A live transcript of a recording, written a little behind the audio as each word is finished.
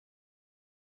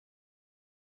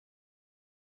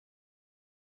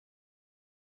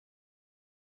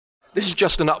This is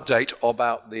just an update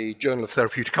about the Journal of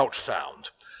Therapeutic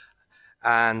Ultrasound.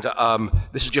 And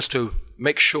this is just to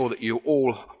make sure that you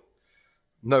all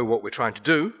know what we're trying to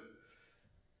do.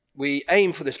 We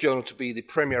aim for this journal to be the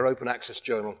premier open access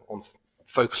journal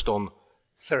focused on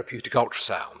therapeutic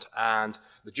ultrasound. And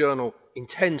the journal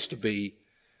intends to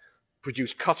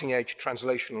produce cutting-edge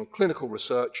translational and clinical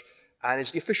research, and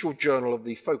is the official journal of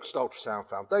the Focused Ultrasound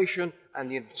Foundation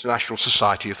and the International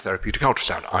Society of Therapeutic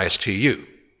Ultrasound, ISTU.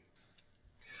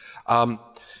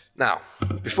 Now,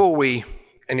 before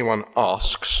anyone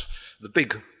asks, the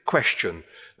big question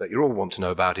that you all want to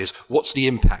know about is, what's the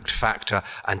impact factor,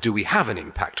 and do we have an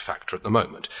impact factor at the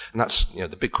moment? And that's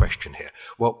the big question here.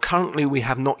 Well, currently we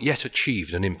have not yet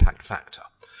achieved an impact factor.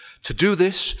 To do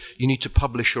this, you need to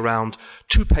publish around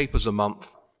 2 papers a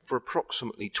month for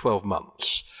approximately 12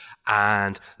 months.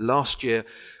 And last year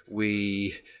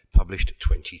we published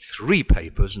 23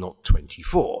 papers, not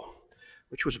 24.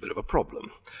 Which was a bit of a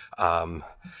problem.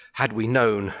 Had we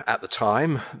known at the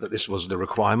time that this was the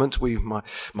requirement, we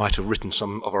might have written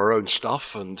some of our own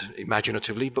stuff and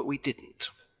imaginatively, but we didn't.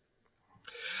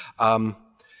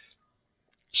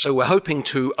 So we're hoping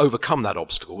to overcome that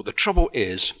obstacle. The trouble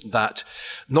is that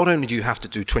not only do you have to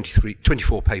do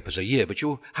 24 papers a year, but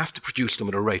you'll have to produce them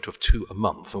at a rate of 2 a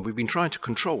month. And we've been trying to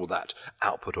control that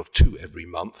output of 2 every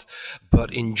month.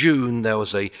 But in June, there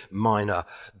was a minor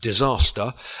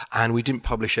disaster, and we didn't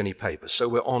publish any papers. So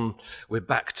we're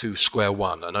back to square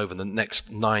one. And over the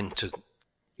next 9 to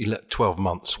 12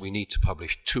 months, we need to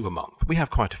publish 2 a month. We have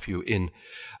quite a few in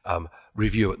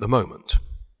review at the moment.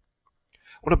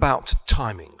 What about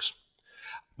timings?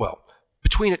 Well,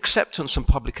 between acceptance and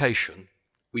publication,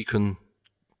 we can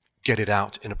get it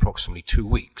out in approximately 2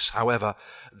 weeks. However,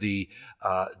 the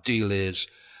deal is,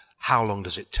 how long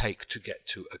does it take to get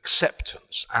to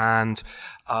acceptance? And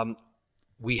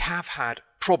we have had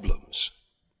problems,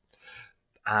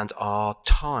 and our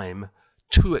time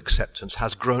to acceptance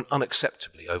has grown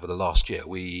unacceptably over the last year.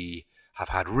 We have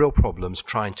had real problems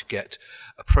trying to get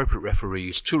appropriate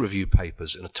referees to review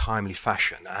papers in a timely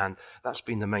fashion, and that's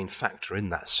been the main factor in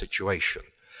that situation.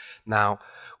 Now,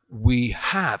 we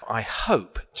have, I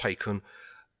hope, taken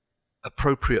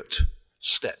appropriate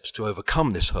steps to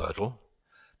overcome this hurdle,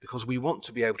 because we want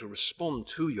to be able to respond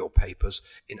to your papers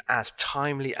in as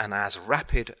timely and as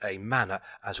rapid a manner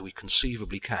as we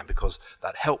conceivably can, because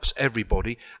that helps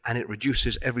everybody and it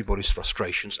reduces everybody's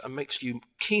frustrations and makes you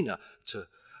keener to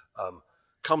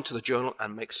come to the journal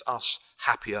and makes us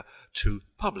happier to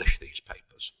publish these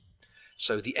papers.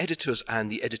 So the editors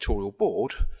and the editorial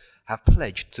board have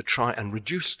pledged to try and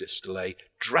reduce this delay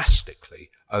drastically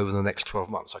over the next 12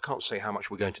 months. I can't say how much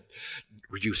we're going to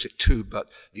reduce it to, but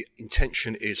the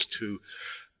intention is to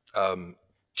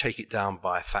take it down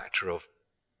by a factor of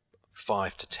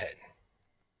 5 to 10.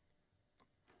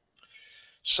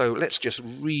 So let's just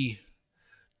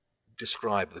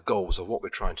describe the goals of what we're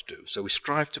trying to do. So we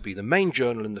strive to be the main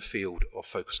journal in the field of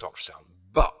focused ultrasound,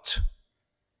 but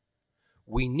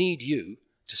we need you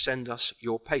to send us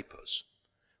your papers.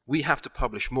 We have to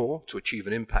publish more to achieve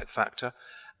an impact factor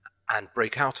and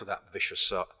break out of that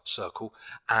vicious circle,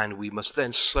 and we must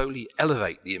then slowly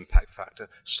elevate the impact factor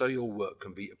so your work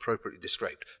can be appropriately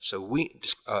displayed. So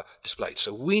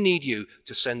we need you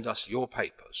to send us your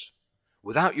papers.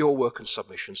 Without your work and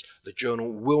submissions, the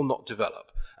journal will not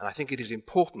develop. And I think it is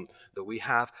important that we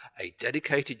have a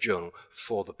dedicated journal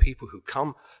for the people who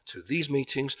come to these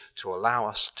meetings to allow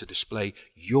us to display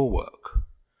your work.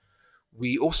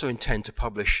 We also intend to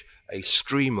publish a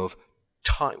stream of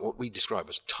what we describe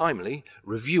as timely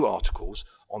review articles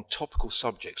on topical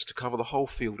subjects to cover the whole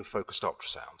field of focused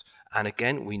ultrasound. And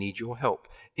again, we need your help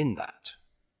in that.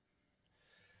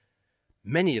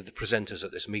 Many of the presenters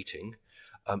at this meeting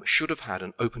should have had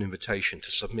an open invitation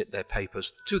to submit their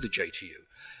papers to the JTU.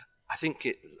 I think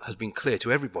it has been clear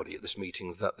to everybody at this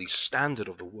meeting that the standard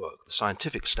of the work, the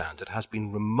scientific standard, has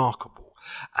been remarkable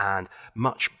and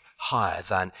much higher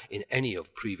than in any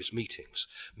of previous meetings.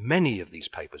 Many of these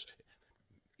papers,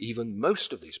 even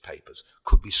most of these papers,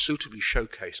 could be suitably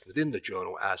showcased within the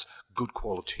journal as good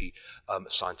quality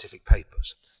scientific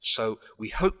papers. So we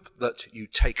hope that you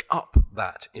take up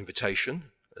that invitation,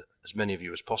 as many of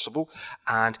you as possible,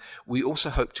 and we also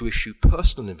hope to issue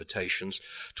personal invitations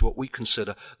to what we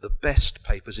consider the best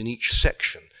papers in each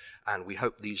section, and we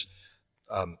hope these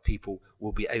people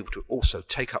will be able to also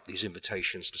take up these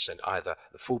invitations to send either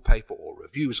the full paper or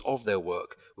reviews of their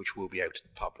work, which we'll be able to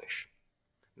publish.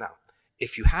 Now,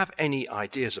 if you have any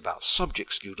ideas about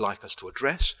subjects you'd like us to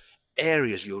address,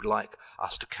 areas you would like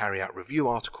us to carry out review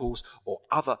articles, or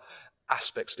other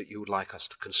aspects that you would like us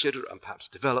to consider and perhaps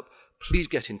develop, please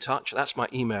get in touch. That's my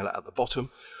email at the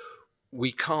bottom.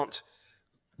 we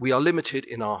are limited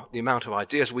in the amount of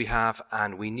ideas we have,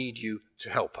 and we need you to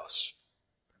help us.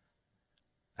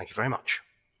 Thank you very much.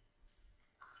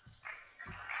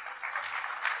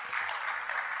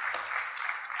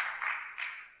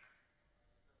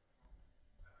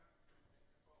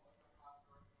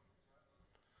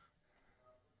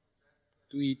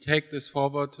 Do we take this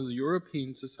forward to the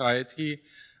European Society,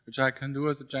 which I can do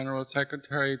as a General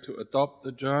Secretary, to adopt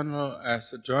the journal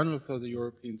as a journal for the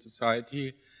European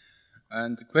Society?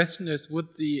 And the question is,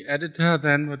 would the editor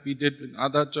then, what we did in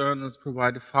other journals,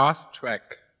 provide a fast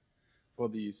track for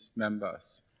these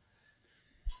members?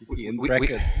 You see in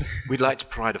brackets. We'd like to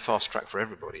provide a fast track for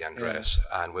everybody, Andreas,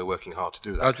 and we're working hard to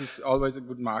do that. Because it's always a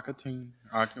good marketing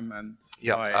argument.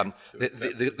 Yeah,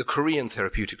 the Korean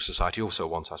Therapeutic Society also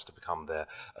wants us to become their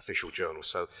official journal.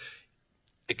 So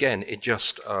again, it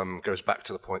just goes back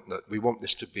to the point that we want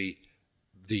this to be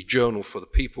the journal for the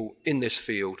people in this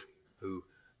field who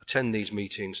attend these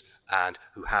meetings and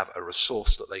who have a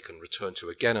resource that they can return to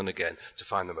again and again to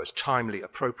find the most timely,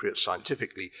 appropriate,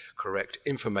 scientifically correct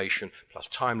information, plus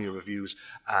timely reviews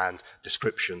and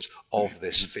descriptions of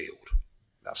this field.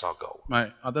 That's our goal.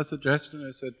 My other suggestion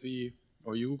is that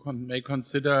you may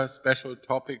consider special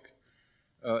topic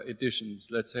editions,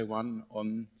 let's say one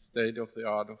on state of the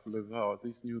art of liver or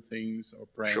these new things or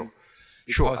brain.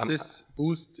 Sure. Because this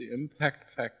boosts the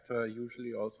impact factor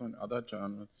usually also in other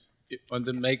journals. And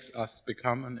it makes us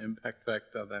become an impact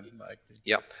factor then likely.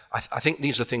 Yeah, I think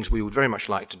these are things we would very much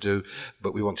like to do,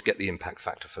 but we want to get the impact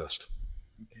factor first.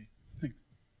 Okay.